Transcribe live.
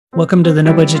Welcome to the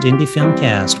No Budget Indie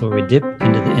Filmcast, where we dip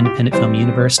into the independent film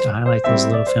universe to highlight those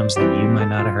little films that you might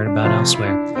not have heard about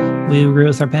elsewhere. Will you agree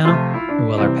with our panel, or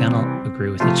will our panel agree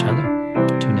with each other?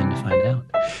 Tune in to find out.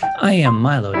 I am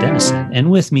Milo Dennison,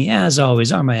 and with me, as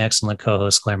always, are my excellent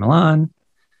co-hosts Claire Milan.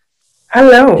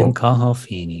 Hello. And Cathal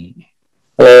Feeney.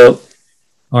 Hello.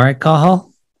 All right,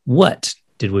 Cathal, what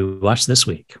did we watch this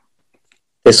week?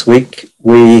 This week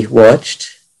we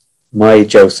watched My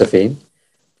Josephine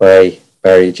by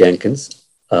Barry Jenkins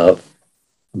of,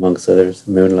 amongst others,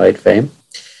 Moonlight fame.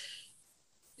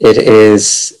 It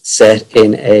is set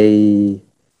in a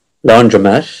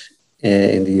laundromat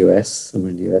in the US,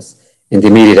 somewhere in the US, in the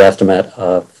immediate aftermath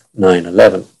of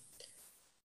 9/11.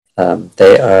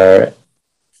 They are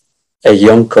a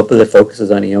young couple. It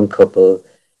focuses on a young couple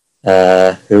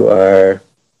who are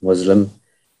Muslim,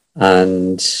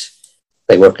 and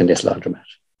they work in this laundromat.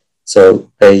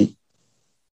 So they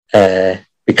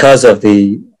because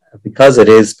it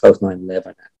is post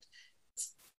 9/11,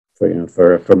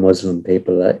 for Muslim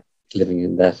people living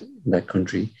in that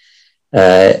country,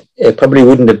 it probably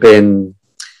wouldn't have been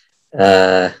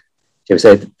the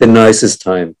nicest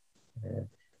time.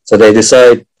 So they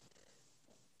decide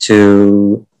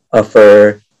to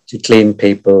offer to clean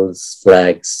people's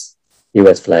flags,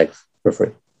 US flags, for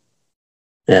free.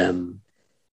 Now,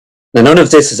 none of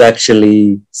this is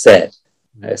actually said.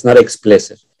 It's not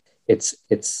explicit.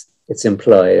 It's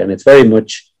implied, and it's very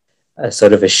much a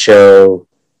sort of a show,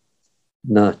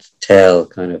 not tell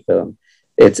kind of film.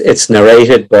 It's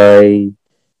narrated by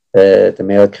the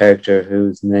male character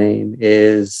whose name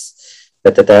is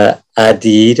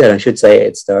Adid, and I should say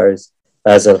it stars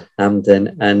Basil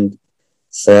Hamden and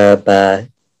Sabah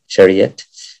Shariat,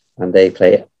 and they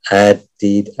play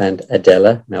Adid and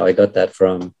Adela. Now, I got that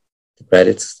from the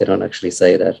credits. They don't actually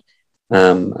say that.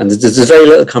 And there's very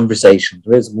little conversation.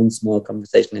 There is one small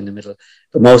conversation in the middle,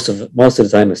 but most of the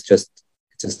time it's just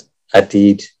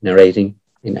Adid narrating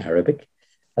in Arabic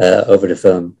over the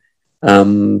film,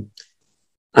 and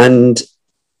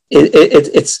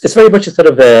it's very much a sort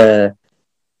of a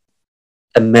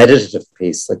meditative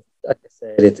piece. Like I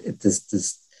said,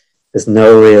 there's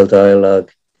no real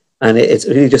dialogue, and it's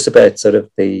really just about sort of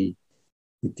the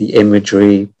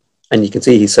imagery, and you can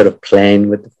see he's sort of playing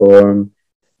with the form.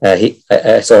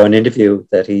 I saw an interview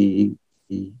that he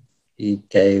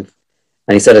gave,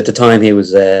 and he said at the time he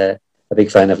was a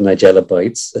big fan of Nigella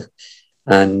Bites,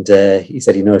 and he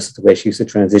said he noticed the way she used to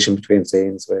transition between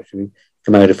scenes, where she would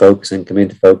come out of focus and come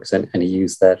into focus, and he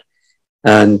used that.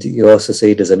 And you also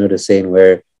see there's another scene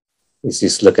where he's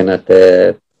just looking at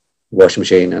the washing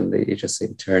machine, and you just see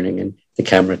him turning, and the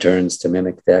camera turns to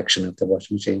mimic the action of the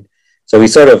washing machine. So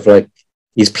he's sort of like,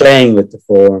 he's playing with the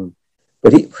form.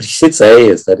 But what he should say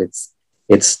is that it's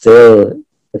still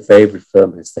his favorite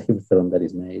film that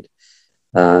he's made.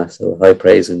 So high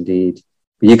praise indeed.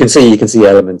 But you can see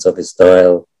elements of his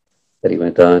style that he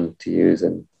went on to use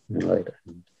in Moonlight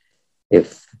and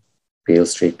If Beale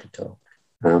Street Could Talk.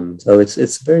 So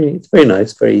it's very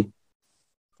nice, very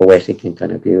poetic and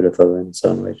kind of beautiful in its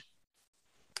own way.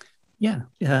 Yeah,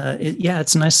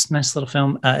 it's a nice little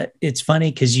film. It's funny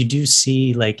because you do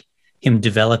see like him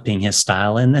developing his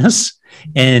style in this.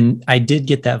 And I did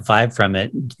get that vibe from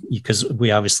it because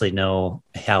we obviously know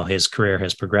how his career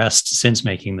has progressed since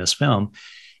making this film.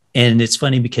 And it's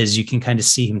funny because you can kind of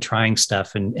see him trying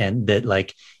stuff and that,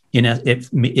 like,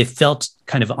 it felt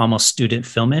kind of almost student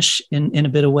filmish in a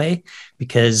bit of way,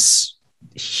 because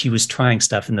he was trying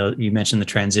stuff. And you mentioned the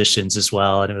transitions as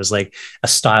well. And it was like a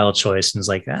style choice. And it's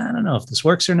like, I don't know if this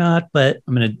works or not, but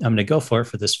I'm going to go for it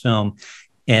for this film.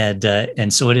 And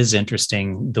so it is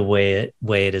interesting the way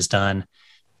it is done.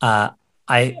 I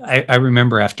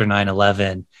remember after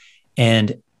 9/11,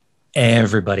 and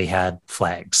everybody had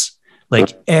flags.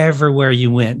 Like everywhere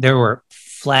you went, there were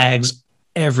flags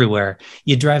everywhere.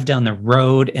 You drive down the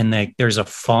road, and like there's a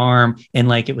farm, and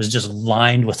like it was just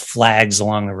lined with flags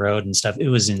along the road and stuff. It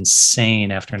was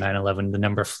insane after 9/11, the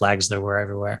number of flags there were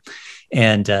everywhere.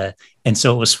 And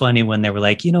so it was funny when they were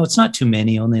like, it's not too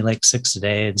many, only like 6 a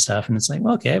day and stuff. And it's like,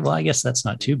 okay, well, I guess that's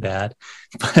not too bad.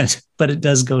 But it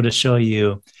does go to show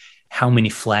you how many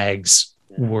flags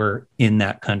were in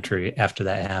that country after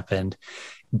that happened.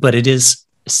 But it is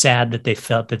sad that they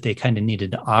felt that they kind of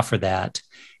needed to offer that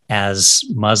as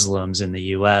Muslims in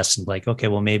the US, and like, okay,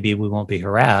 well, maybe we won't be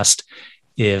harassed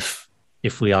if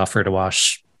we offer to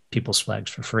wash people's flags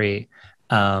for free.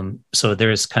 So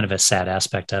there is kind of a sad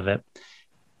aspect of it.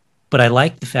 But I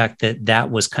like the fact that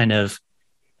was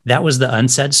the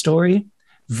unsaid story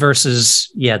versus,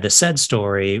 the said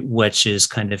story, which is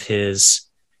kind of his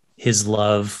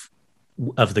love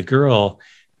of the girl,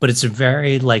 but it's a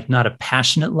very, like, not a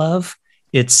passionate love.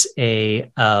 it's a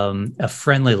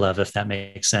friendly love, if that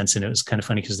makes sense. And it was kind of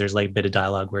funny because there's like a bit of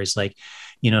dialogue where he's like,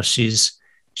 you know, she's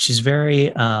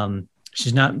very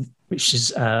she's not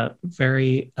she's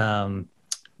very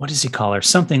what does he call her?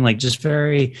 Something like just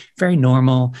very, very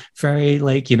normal, very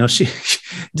like, you know, she,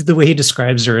 the way he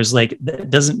describes her is like,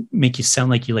 that doesn't make you sound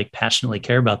like you like passionately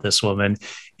care about this woman.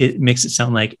 It makes it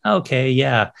sound like, okay,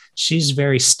 yeah, she's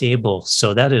very stable.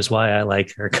 So that is why I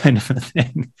like her, kind of a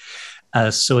thing.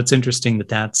 So it's interesting that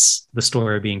that's the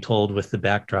story being told with the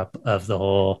backdrop of the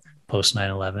whole post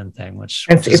 9/11 thing, which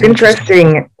it's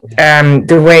interesting.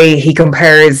 The way he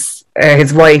compares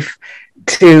his wife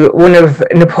to one of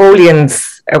Napoleon's.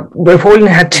 Napoleon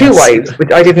had two wives, which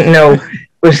I didn't know,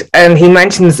 but he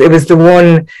mentions it was the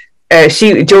one,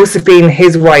 Josephine,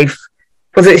 his wife.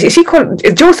 Is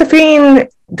Josephine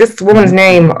this woman's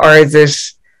name, or is it?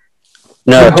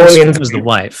 No, Napoleon's was the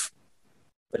wife,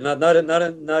 but not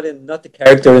the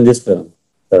character in this film.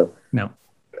 So no.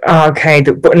 Okay,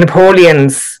 but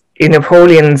Napoleon's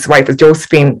wife was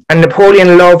Josephine, and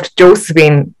Napoleon loved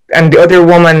Josephine, and the other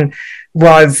woman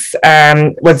was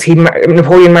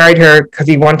Napoleon married her because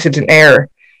he wanted an heir,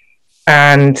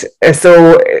 and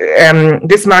so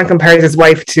this man compares his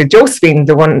wife to Josephine,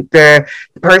 the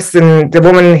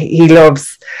woman he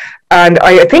loves, and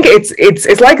I think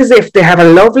it's like as if they have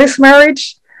a loveless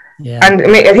marriage, and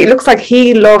it looks like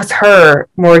he loves her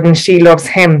more than she loves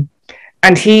him,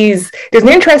 and there's an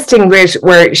interesting bit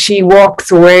where she walks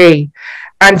away,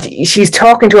 and she's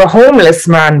talking to a homeless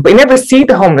man, but you never see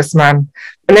the homeless man.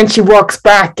 And then she walks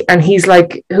back, and he's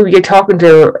like, "Who are you talking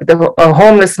to?" A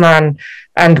homeless man.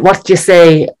 And what did you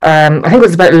say? I think it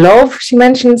was about love. She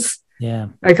mentions. Yeah.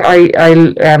 Like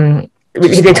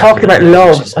they talked about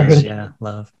love. Says, I think. Yeah,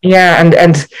 love. Yeah,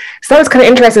 and so that was kind of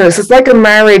interesting. So it's like a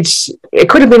marriage. It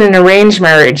could have been an arranged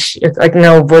marriage. It's like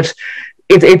no, but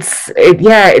it's a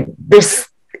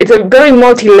very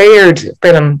multi-layered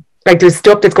film. Like there's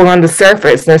stuff that's going on the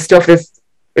surface, and there's stuff that's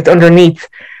underneath.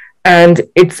 And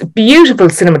it's beautiful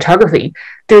cinematography.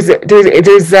 There's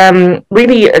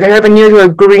really they have a unusual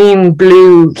green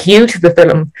blue hue to the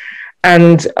film,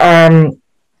 and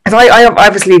as I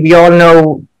obviously we all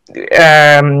know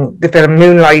the film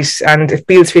Moonlight and If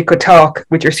Beale Street Could Talk,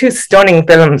 which are two stunning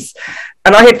films,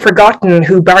 and I had forgotten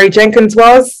who Barry Jenkins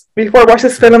was before I watched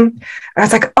this film, and I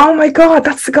was like, oh my god,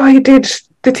 that's the guy who did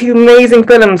the two amazing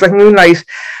films like Moonlight.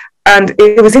 And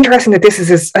it was interesting that this is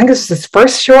his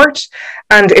first short,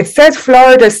 and it says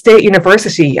Florida State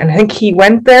University, and I think he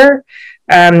went there.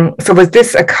 So was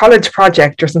this a college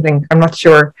project or something? I'm not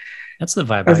sure. That's the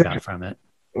vibe I got from it.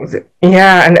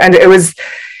 Yeah, and it was.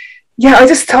 Yeah, I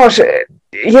just thought.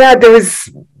 Yeah,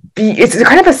 it's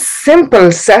kind of a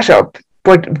simple setup,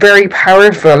 but very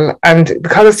powerful, and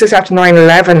because it's just after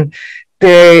 9/11,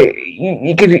 they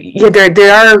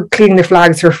are cleaning the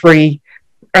flags for free.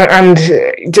 And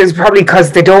just probably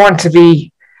because they don't want to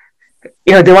be,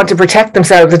 they want to protect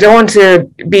themselves. They don't want to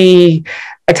be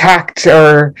attacked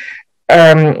or,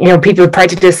 people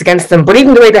prejudice against them. But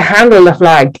even the way they handle the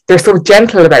flag, they're so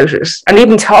gentle about it, and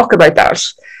even talk about that.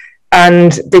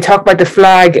 And they talk about the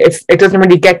flag. It doesn't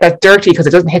really get that dirty because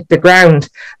it doesn't hit the ground.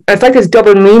 And it's like there's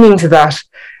double meaning to that.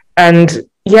 And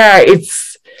yeah,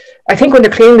 I think when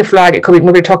they're cleaning the flag, it could be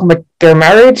maybe talking about their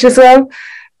marriage as well.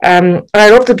 And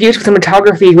I love the beautiful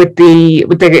cinematography with the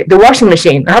washing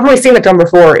machine. I haven't really seen it done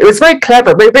before. It was very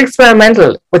clever, very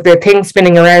experimental with the thing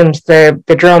spinning around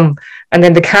the drum, and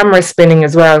then the camera spinning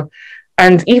as well.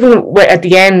 And even at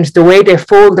the end, the way they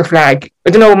fold the flag,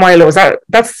 I don't know, Milo,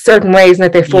 that's certain ways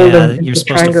that they fold them. You're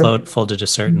supposed to fold it a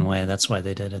certain way. That's why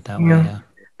they did it that way. Yeah.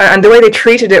 And the way they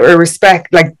treated it with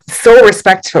respect, like so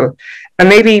respectful. And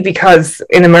maybe because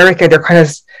in America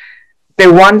they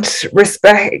want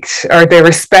respect, or they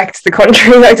respect the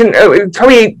country. I don't know. It's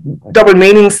probably double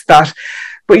meanings to that.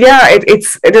 But yeah,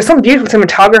 there's some beautiful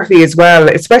cinematography as well,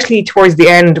 especially towards the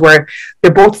end where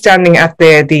they're both standing at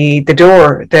the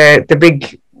door, the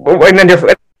big, and then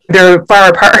they're far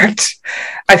apart.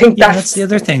 I think that's the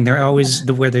other thing. They're always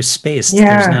where there's space.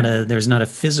 Yeah. There's not a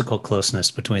physical closeness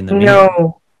between them.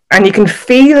 No. And you can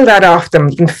feel that off them.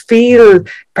 You can feel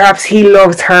perhaps he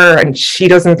loves her and she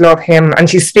doesn't love him. And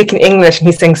she's speaking English and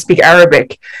he's saying speak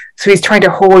Arabic. So he's trying to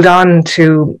hold on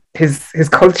to his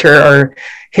culture or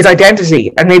his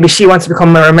identity. And maybe she wants to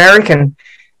become more American.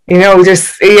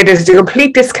 There's a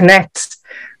complete disconnect.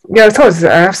 I thought it was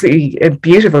absolutely a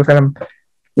beautiful film.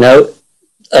 Now,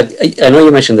 I know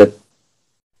you mentioned that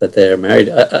they're married.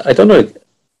 I don't know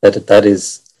that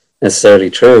is necessarily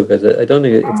true, but I don't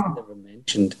think it's ever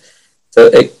mentioned. So,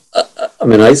 I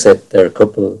said they're a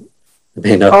couple.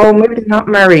 They may not. Oh, maybe they're not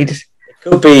married. It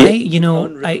could be.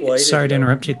 Sorry to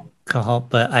interrupt you, recall,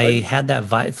 but I had that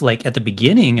vibe like at the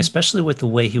beginning, especially with the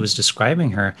way he was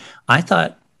describing her. I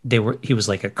thought he was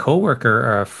like a coworker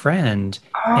or a friend,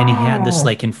 and he had this Oh,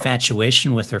 like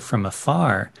infatuation with her from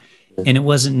afar. And it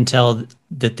wasn't until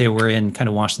that they were in kind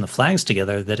of washing the flags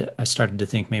together that I started to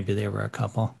think maybe they were a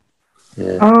couple.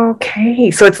 Yeah.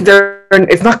 okay. So it's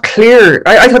not clear.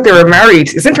 I thought they were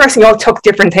married. It's interesting. You all took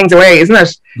different things away, isn't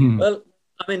it? Hmm. Well,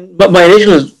 I mean, but my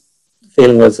initial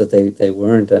feeling was that they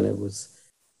weren't, and it was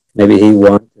maybe he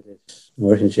wanted it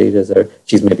more than she does, or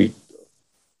she's maybe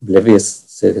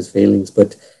oblivious to his feelings.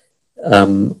 But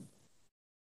um,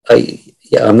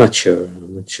 I'm not sure.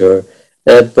 I'm not sure.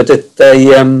 But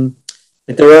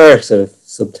there are sort of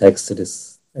subtext to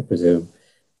this, I presume,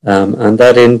 and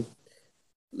that in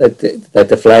like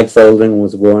the flag folding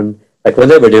was one. Like when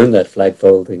they were doing that flag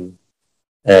folding,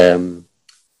 there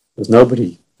was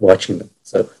nobody watching them,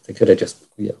 so they could have just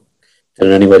done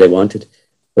it any way they wanted.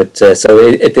 But so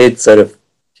it did sort of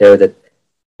show that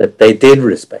they did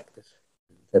respect it,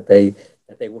 that they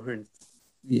weren't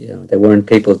they weren't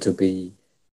people to be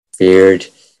feared,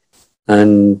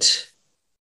 and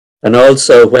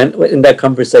also when in that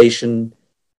conversation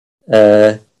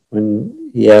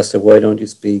when he asked her why don't you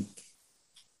speak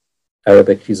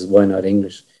Arabic, she says why not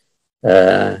English,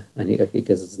 and he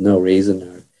because there's no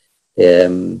reason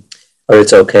or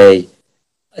it's okay.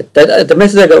 The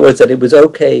message I got was that it was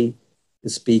okay to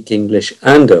speak English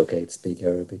and okay to speak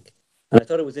Arabic. And I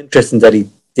thought it was interesting that he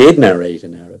did narrate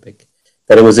in Arabic,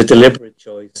 that it was a deliberate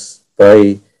choice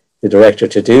by the director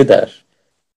to do that,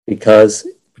 because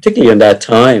particularly in that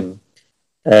time,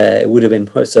 it would have been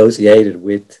associated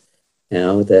with,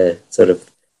 the sort of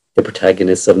the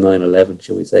protagonists of 9/11,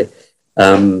 shall we say.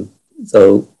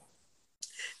 So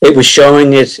it was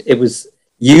showing it was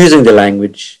using the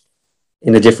language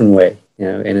in a different way,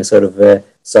 in a sort of a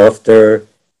softer,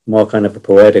 more kind of a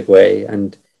poetic way,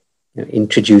 and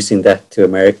introducing that to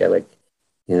America, like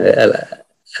a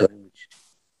language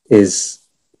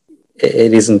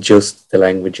it isn't just the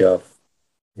language of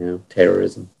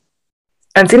terrorism.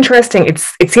 And it's interesting.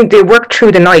 It seemed they worked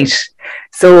through the night,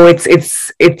 so it's.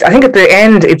 I think at the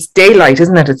end it's daylight,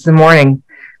 isn't it? It's the morning.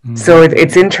 So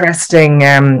it's interesting.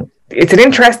 It's an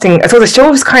interesting. So it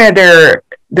shows kind of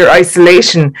their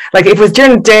isolation. Like if it was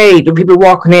during the day, the people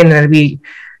walking in and it'd be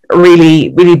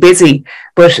really really busy.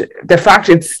 But the fact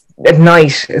it's at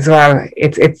night as well,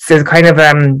 it's a kind of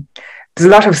there's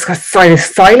a lot of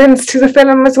silence to the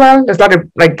film as well. There's a lot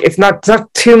of like it's not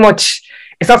too much.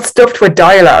 It's not stuffed with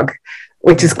dialogue,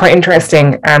 which is quite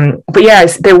interesting. But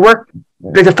yes,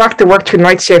 the fact they worked through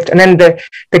night shift, and then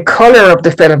the color of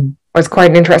the film was quite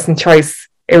an interesting choice.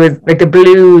 It was like the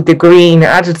blue, the green,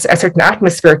 added a certain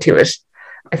atmosphere to it,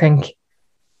 I think.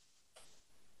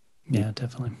 Yeah,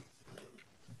 definitely.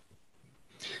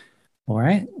 All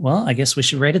right. Well, I guess we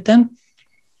should rate it then.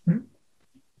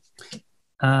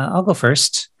 I'll go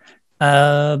first.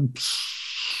 Yeah,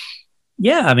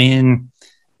 I mean,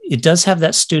 it does have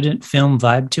that student film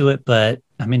vibe to it, but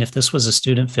I mean, if this was a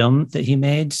student film that he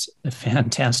made,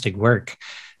 fantastic work.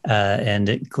 And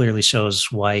it clearly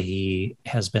shows why he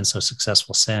has been so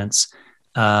successful since.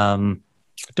 I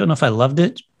don't know if I loved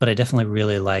it, but I definitely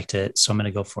really liked it. So I'm going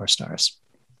to go 4 stars.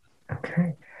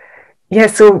 Okay. Yeah,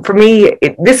 so for me,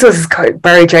 this was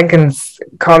Barry Jenkins'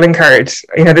 calling card.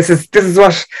 This is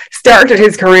what started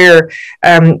his career.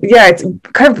 Yeah, it's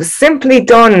kind of simply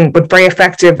done, but very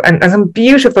effective, and some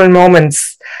beautiful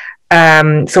moments.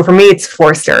 So for me, it's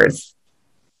 4 stars.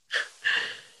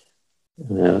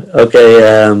 Okay.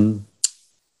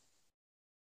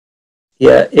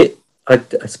 Yeah, I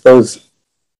suppose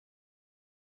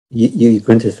you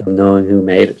go into it from knowing who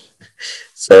made it.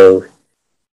 So to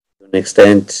an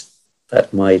extent,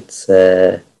 that might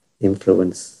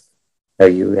influence how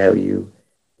you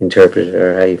interpret it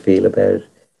or how you feel about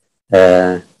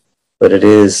it. But it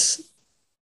is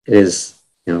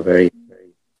very very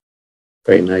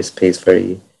very nice piece,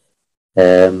 very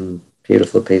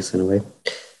beautiful piece in a way.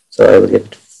 So I would give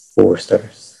it 4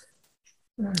 stars.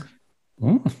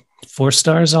 4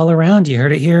 stars all around. You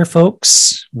heard it here,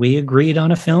 folks. We agreed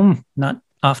on a film. Not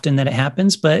often that it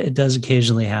happens, but it does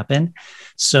occasionally happen.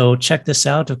 So check this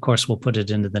out. Of course, we'll put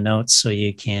it into the notes so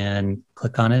you can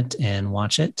click on it and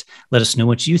watch it. Let us know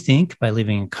what you think by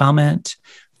leaving a comment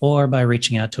or by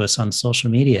reaching out to us on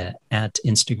social media at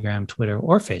Instagram, Twitter,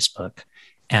 or Facebook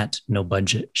at No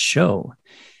Budget Show.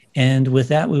 And with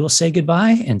that, we will say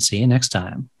goodbye and see you next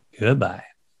time. Goodbye.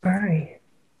 Bye.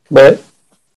 Bye.